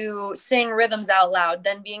able to sing rhythms out loud,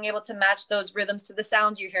 then being able to match those rhythms to the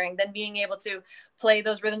sounds you're hearing, then being able to play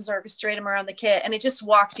those rhythms, orchestrate them around the kit. And it just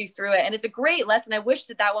walks you through it. And it's a great lesson. I wish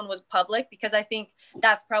that one was public because I think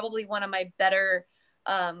that's probably one of my better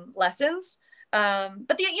lessons.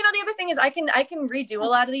 But the other thing is I can redo a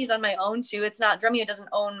lot of these on my own too. It's not, Drumeo doesn't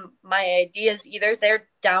own my ideas either. They're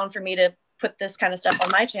down for me to put this kind of stuff on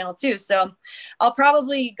my channel too. So I'll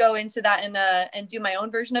probably go into that and do my own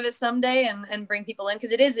version of it someday and bring people in. Cause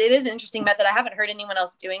it is an interesting method. I haven't heard anyone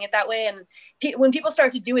else doing it that way. And when people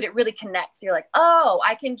start to do it, it really connects. You're like, oh,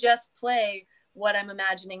 I can just play what I'm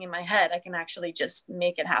imagining in my head. I can actually just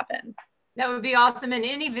make it happen. That would be awesome. And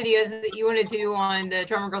any videos that you want to do on the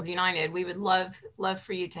Drummer Girls United, we would love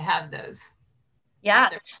for you to have those. Yeah.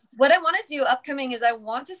 What I want to do upcoming is I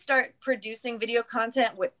want to start producing video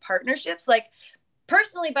content with partnerships. Like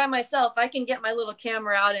personally by myself, I can get my little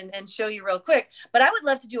camera out and show you real quick, but I would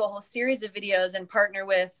love to do a whole series of videos and partner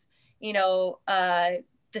with,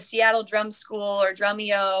 the Seattle Drum School or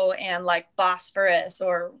Drumeo and like Bosphorus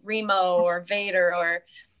or Remo or Vader or,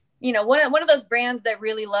 one of those brands that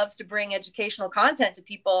really loves to bring educational content to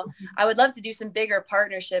people. I would love to do some bigger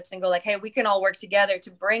partnerships and go like, hey, we can all work together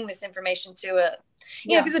to bring this information to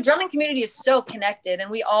because the drumming community is so connected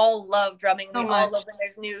and we all love drumming. We all love when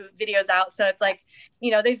there's new videos out. So it's like,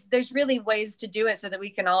 there's really ways to do it so that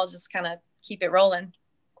we can all just kind of keep it rolling.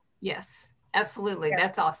 Yes, absolutely. Yeah.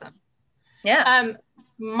 That's awesome. Yeah.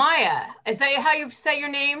 Maya, is that how you say your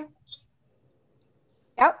name?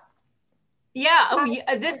 Yep. Yeah. Oh,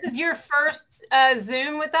 this is your first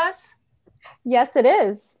Zoom with us? Yes, it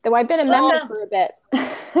is. Though I've been a member for a bit.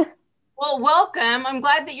 Well, welcome. I'm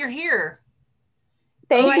glad that you're here.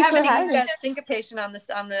 Thank you. I haven't even got syncopation on this.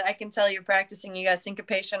 I can tell you're practicing. You got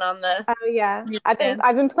syncopation on the. Oh yeah, I've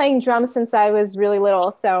been playing drums since I was really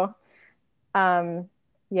little. So,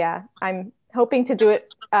 yeah, I'm hoping to do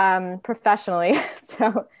it professionally.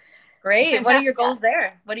 So. Great. What are your goals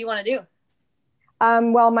there? What do you want to do?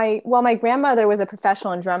 Well, my grandmother was a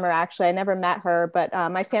professional drummer. Actually, I never met her, but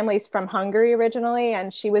my family's from Hungary originally,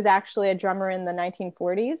 and she was actually a drummer in the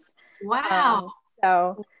 1940s. Wow.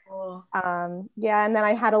 So, yeah, and then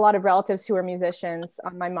I had a lot of relatives who were musicians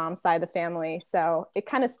on my mom's side of the family. So it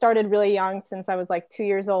kind of started really young. Since I was like 2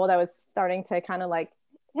 years old, I was starting to kind of like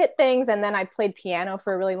hit things, and then I played piano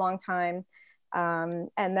for a really long time, and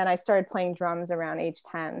then I started playing drums around age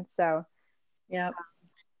 10. So, yeah,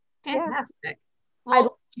 fantastic.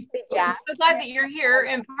 Well, Yeah. I'm so glad that you're here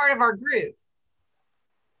and part of our group.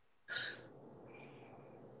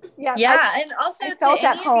 Yeah, and also I felt to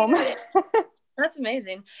at any home. of you, that's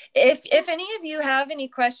amazing. If any of you have any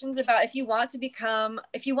questions about if you want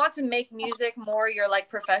to make music more your like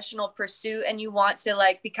professional pursuit and you want to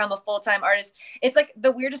like become a full-time artist, it's like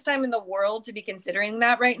the weirdest time in the world to be considering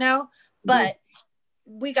that right now. But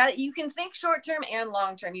you can think short term and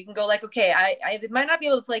long term. You can go like, okay, I might not be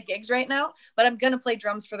able to play gigs right now, but I'm going to play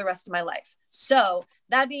drums for the rest of my life. So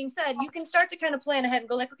that being said, you can start to kind of plan ahead and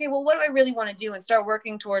go like, okay, well, what do I really want to do, and start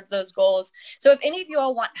working towards those goals. So if any of you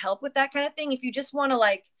all want help with that kind of thing, if you just want to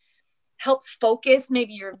like help focus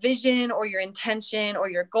maybe your vision or your intention or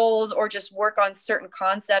your goals, or just work on certain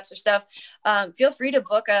concepts or stuff, feel free to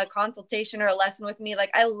book a consultation or a lesson with me.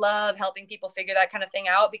 Like, I love helping people figure that kind of thing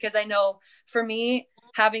out, because I know for me,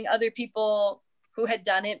 having other people who had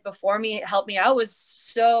done it before me help me out was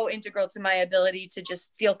so integral to my ability to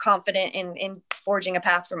just feel confident in forging a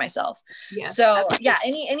path for myself. Yes, so yeah,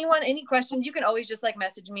 any questions, you can always just like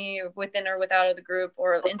message me within or without of the group,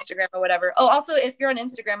 or Instagram or whatever. Oh, also, if you're on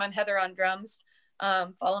Instagram, I'm Heather on Drums.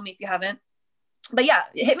 Follow me if you haven't. But yeah,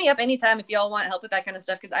 hit me up anytime if y'all want help with that kind of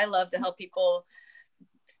stuff, because I love to help people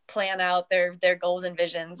plan out their goals and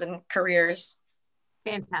visions and careers.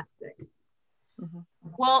 Fantastic.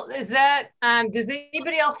 Well, is that, does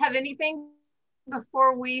anybody else have anything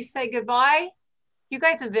before we say goodbye? You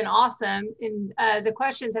guys have been awesome. And the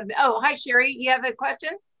questions have been, oh, hi, Sherry, you have a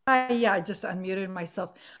question? Yeah, I just unmuted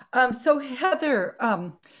myself. So Heather,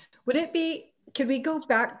 could we go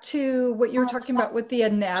back to what you were talking about with the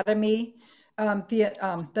anatomy,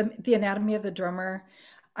 the anatomy of the drummer?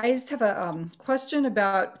 I just have a question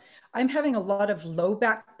about, I'm having a lot of low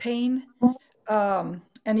back pain,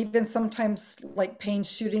 and even sometimes like pain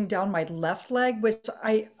shooting down my left leg, which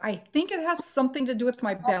I think it has something to do with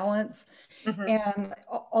my balance, and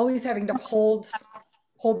always having to hold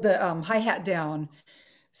the hi-hat down.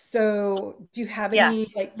 So do you have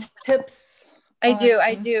any like tips? I do.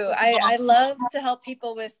 I love to help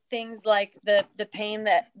people with things like the pain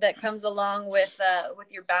that comes along with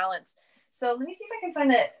your balance. So let me see if I can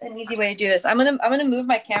find an easy way to do this. I'm gonna move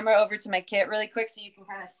my camera over to my kit really quick so you can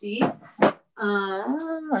kind of see.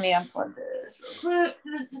 Let me unplug this real quick.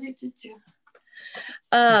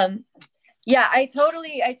 Yeah, I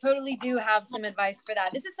totally do have some advice for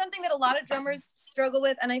that. This is something that a lot of drummers struggle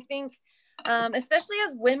with, and I think especially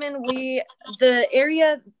as women, the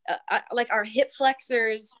area like our hip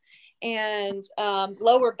flexors and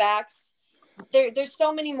lower backs, there's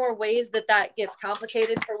so many more ways that gets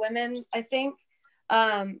complicated for women, I think.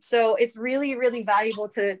 So it's really, really valuable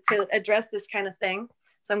to address this kind of thing.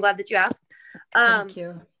 So I'm glad that you asked. Thank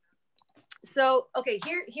you. So, okay,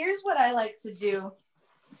 here's what I like to do.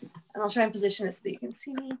 And I'll try and position this so that you can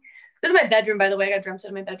see me. This is my bedroom, by the way. I got drum set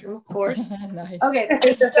in my bedroom, of course. Nice. Okay,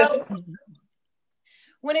 so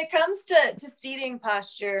when it comes to seating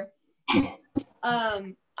posture,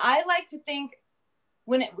 I like to think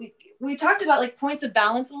we talked about like points of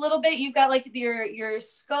balance a little bit. You've got like your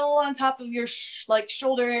skull on top of your like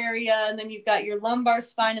shoulder area, and then you've got your lumbar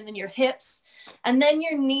spine, and then your hips, and then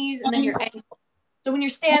your knees, and then your ankles. So when you're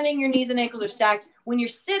standing, your knees and ankles are stacked. When you're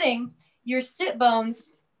sitting, your sit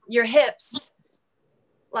bones, your hips,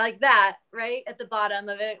 like that, right at the bottom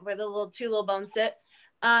of it, where the two little bones sit.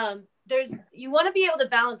 You want to be able to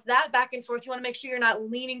balance that back and forth. You want to make sure you're not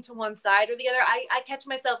leaning to one side or the other. I catch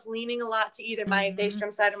myself leaning a lot to either my bass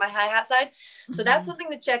drum side or my hi-hat side. So that's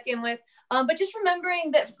something to check in with. But just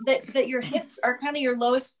remembering that your hips are kind of your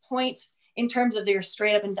lowest point in terms of their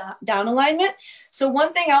straight up and down alignment. So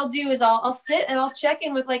one thing I'll do is I'll sit and I'll check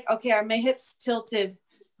in with like, okay, are my hips tilted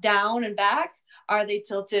down and back? Are they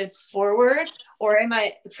tilted forward? Or am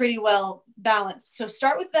I pretty well balanced? So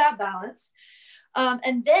start with that balance.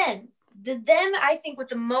 And then I think what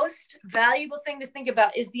the most valuable thing to think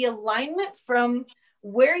about is the alignment from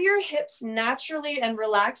where your hips naturally and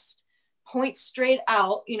relaxed point straight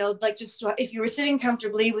out, like just if you were sitting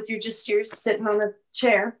comfortably with you're sitting on the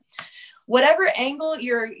chair, whatever angle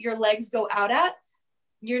your legs go out at,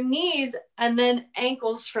 your knees and then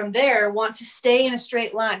ankles from there want to stay in a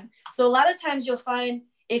straight line. So a lot of times you'll find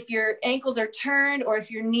if your ankles are turned or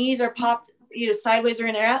if your knees are popped sideways or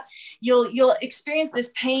in or out, you'll experience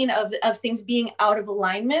this pain of things being out of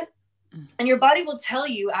alignment, and your body will tell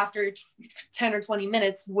you after 10 or 20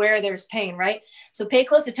 minutes where there's pain, right? So pay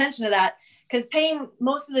close attention to that, because pain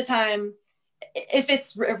most of the time, if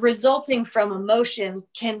it's resulting from emotion,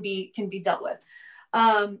 can be dealt with.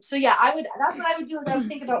 So yeah, that's what I would do is I would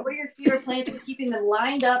think about where your feet are planted, keeping them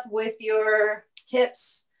lined up with your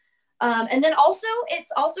hips, And then also,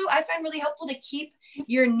 it's also, I find really helpful to keep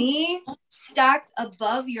your knee stacked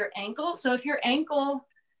above your ankle. So if your ankle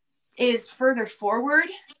is further forward,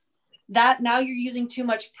 that now you're using too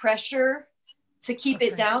much pressure to keep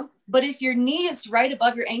it down. But if your knee is right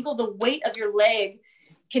above your ankle, the weight of your leg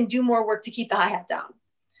can do more work to keep the hi-hat down.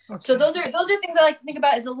 So those are things I like to think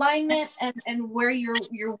about, is alignment and where your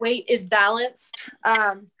weight is balanced.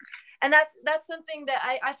 And that's something that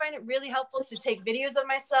I find it really helpful to take videos of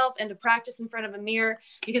myself and to practice in front of a mirror,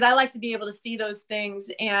 because I like to be able to see those things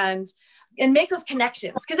and make those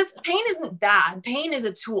connections, because pain isn't bad. Pain is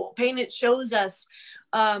a tool. Pain, it shows us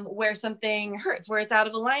where something hurts, where it's out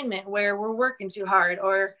of alignment, where we're working too hard,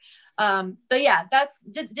 or but yeah,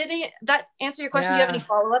 did that answer your question? Do you have any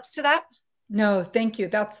follow-ups to that? No, thank you.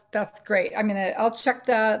 That's great. I mean, I'll check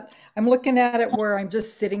that. I'm looking at it where I'm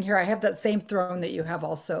just sitting here. I have that same throne that you have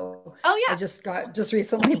also. Oh yeah. I just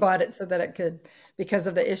recently bought it so that it could, because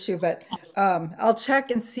of the issue, but I'll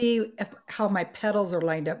check and see how my pedals are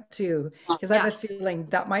lined up too, because I have a feeling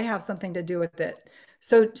that might have something to do with it.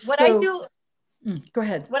 I do. Go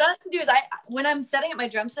ahead. What I like to do is when I'm setting up my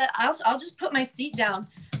drum set, I'll just put my seat down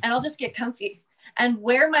and I'll just get comfy, and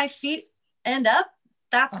where my feet end up,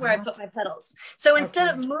 that's where I put my pedals. So instead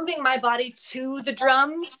of moving my body to the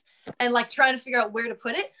drums and like trying to figure out where to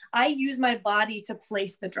put it, I use my body to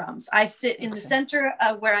place the drums. I sit in the center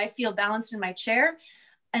where I feel balanced in my chair,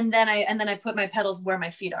 and then I put my pedals where my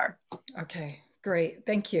feet are. Okay, great.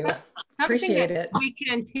 Thank you. Appreciate it. We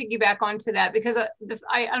can piggyback onto that, because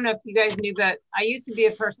I don't know if you guys knew, but I used to be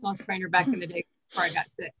a personal trainer back in the day before I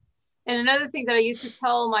got sick. And another thing that I used to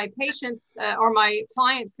tell my patients or my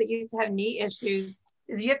clients that used to have knee issues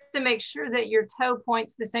is you have to make sure that your toe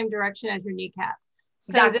points the same direction as your kneecap.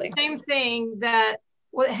 So the same thing that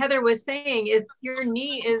what Heather was saying is your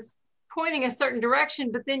knee is pointing a certain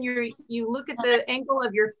direction, but then you look at the angle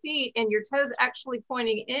of your feet and your toes actually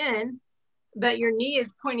pointing in, but your knee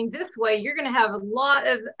is pointing this way. You're going to have a lot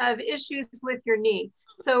of issues with your knee.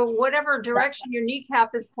 So whatever direction your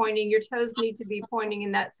kneecap is pointing, your toes need to be pointing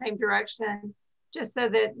in that same direction, just so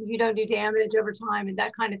that you don't do damage over time and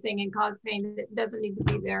that kind of thing and cause pain that doesn't need to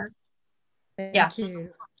be there. Thank you.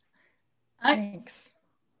 Thanks.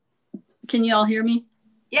 Can you all hear me?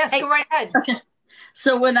 Yes, go right ahead. Okay.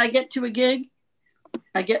 So when I get to a gig,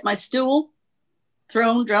 I get my stool,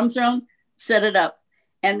 drum throne, set it up.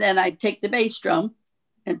 And then I take the bass drum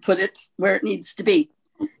and put it where it needs to be.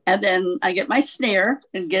 And then I get my snare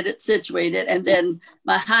and get it situated, and then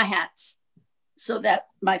my hi-hats so that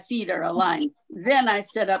my feet are aligned. Then I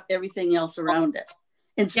set up everything else around it.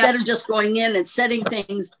 Instead of just going in and setting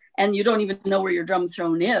things and you don't even know where your drum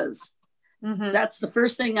throne is. That's the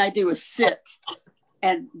first thing I do, is sit,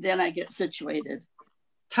 and then I get situated.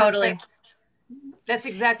 Totally. That's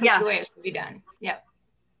exactly the way it should be done. Yep.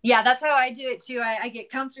 Yeah, that's how I do it too. I get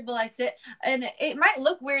comfortable, I sit, and it might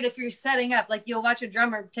look weird if you're setting up, like you'll watch a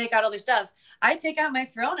drummer take out all their stuff. I take out my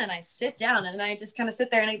throne and I sit down and I just kind of sit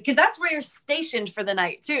there, and because that's where you're stationed for the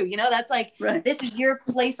night too. You know, that's like, this is your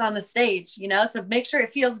place on the stage, you know, so make sure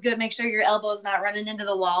it feels good. Make sure your elbow's not running into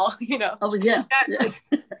the wall, you know. Oh yeah.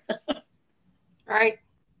 Right.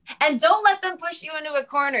 And don't let them push you into a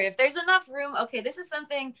corner. If there's enough room, okay, this is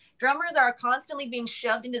something, drummers are constantly being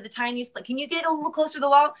shoved into the tiniest place. Can you get a little closer to the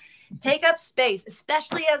wall? Take up space,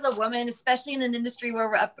 especially as a woman, especially in an industry where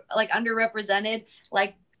we're underrepresented,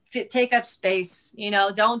 like take up space, you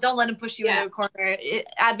know, don't let them push you into a corner.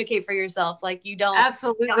 Advocate for yourself. Like you don't have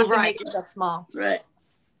to make yourself small. Right.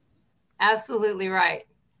 Absolutely right.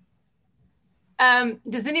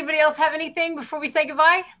 Does anybody else have anything before we say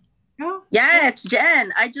goodbye? Yeah, it's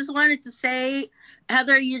Jen. I just wanted to say,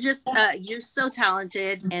 Heather, you're so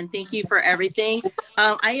talented, and thank you for everything.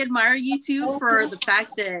 I admire you too for the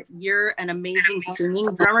fact that you're an amazing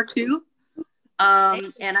singing drummer too.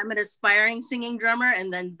 And I'm an aspiring singing drummer,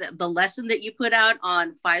 and then the lesson that you put out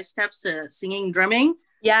on 5 steps to singing drumming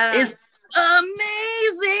is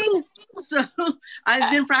amazing. So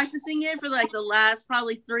I've been practicing it for like the last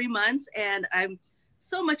probably 3 months, and I'm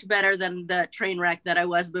so much better than the train wreck that I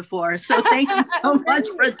was before. So thank you so much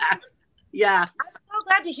for that. Yeah. I'm so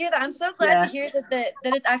glad to hear that. I'm so glad to hear that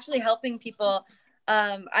it's actually helping people.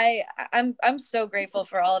 I'm so grateful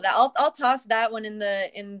for all of that. I'll toss that one in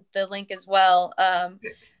the link as well.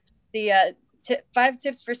 The 5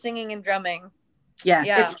 tips for singing and drumming.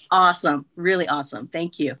 Yeah, it's awesome. Really awesome.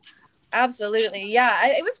 Thank you. Absolutely. Yeah.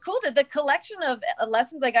 It was cool the collection of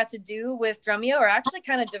lessons I got to do with Drumeo are actually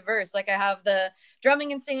kind of diverse. Like I have the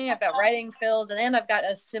drumming and singing, I've got writing fills, and then I've got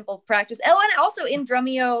a simple practice. Oh, and also in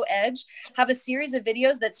Drumeo Edge, have a series of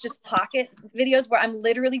videos that's just pocket videos where I'm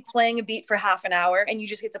literally playing a beat for half an hour and you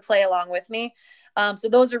just get to play along with me. So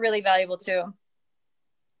those are really valuable too.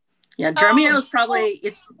 Yeah, Drumeo is probably,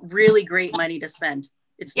 it's really great money to spend.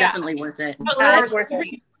 It's definitely worth it. It's worth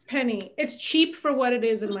it. Penny. It's cheap for what it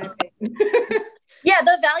is, in my opinion. Yeah,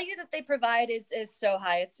 the value that they provide is so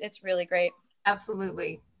high. It's really great.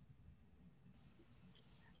 Absolutely.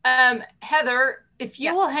 Heather, if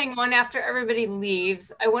you will hang on after everybody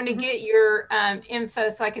leaves, I want to get your info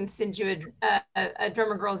so I can send you a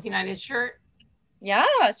Drummer Girls United shirt. Yeah,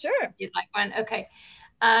 sure. You'd like one? Okay.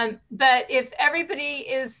 But if everybody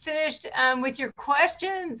is finished with your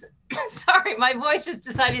questions, sorry, my voice just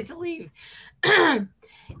decided to leave.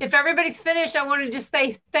 If everybody's finished, I want to just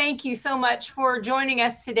say thank you so much for joining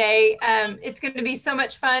us today. It's going to be so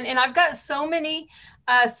much fun. And I've got so many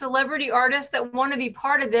celebrity artists that want to be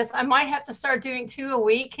part of this. I might have to start doing 2 a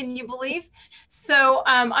week. Can you believe? So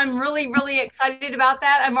I'm really, really excited about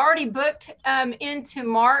that. I'm already booked into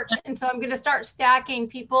March. And so I'm going to start stacking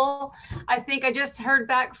people. I think I just heard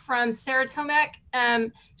back from Sarah Tomek.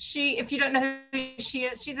 If you don't know who she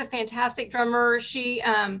is, she's a fantastic drummer. She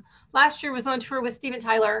last year was on tour with Steven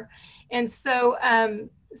Tyler. And so,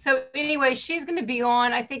 so anyway, she's going to be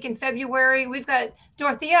on, I think in February. We've got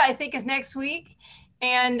Dorothea, I think is next week.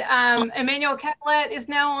 And Emmanuel Capelet is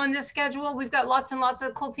now on this schedule. We've got lots and lots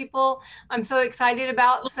of cool people I'm so excited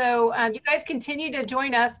about. So you guys continue to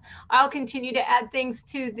join us. I'll continue to add things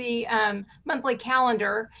to the monthly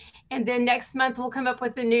calendar. And then next month, we'll come up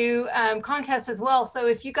with a new contest as well. So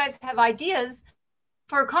if you guys have ideas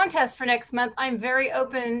for a contest for next month, I'm very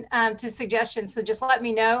open to suggestions. So just let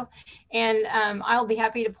me know and I'll be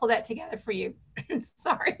happy to pull that together for you.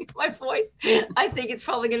 Sorry, my voice. I think it's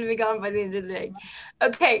probably going to be gone by the end of the day.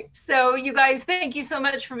 Okay, so you guys, thank you so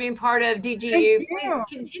much for being part of DGU. Please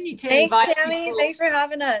continue to invite Thanks, Tammy. people. Thanks for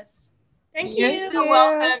having us. Thank you. You're so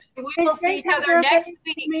welcome. We will see each other next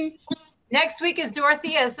week. Next week is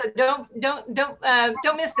Dorothea, so don't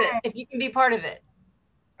miss it if you can be part of it.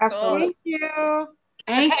 Absolutely. Thank you.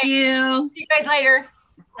 Thank you. See you guys later.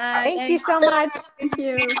 Thank you so much. Thank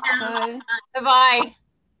you. Bye. Bye-bye.